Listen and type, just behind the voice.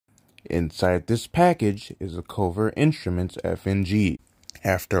Inside this package is a Covert Instruments FNG.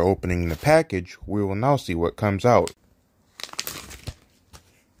 After opening the package, we will now see what comes out.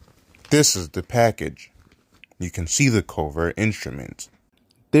 This is the package. You can see the Covert Instruments.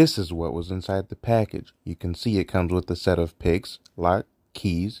 This is what was inside the package. You can see it comes with a set of picks, lock,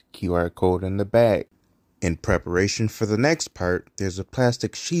 keys, QR code, and the bag. In preparation for the next part, there's a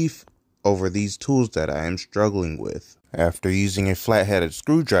plastic sheath over these tools that I am struggling with. After using a flat-headed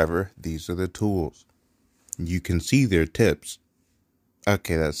screwdriver, these are the tools. You can see their tips.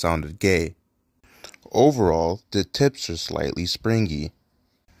 Okay, that sounded gay. Overall, the tips are slightly springy,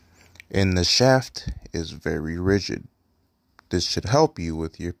 and the shaft is very rigid. This should help you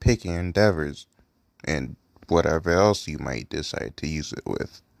with your picking endeavors, and whatever else you might decide to use it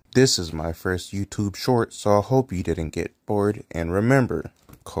with. This is my first YouTube short, so I hope you didn't get bored, and remember,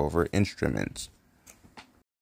 Covert Instruments.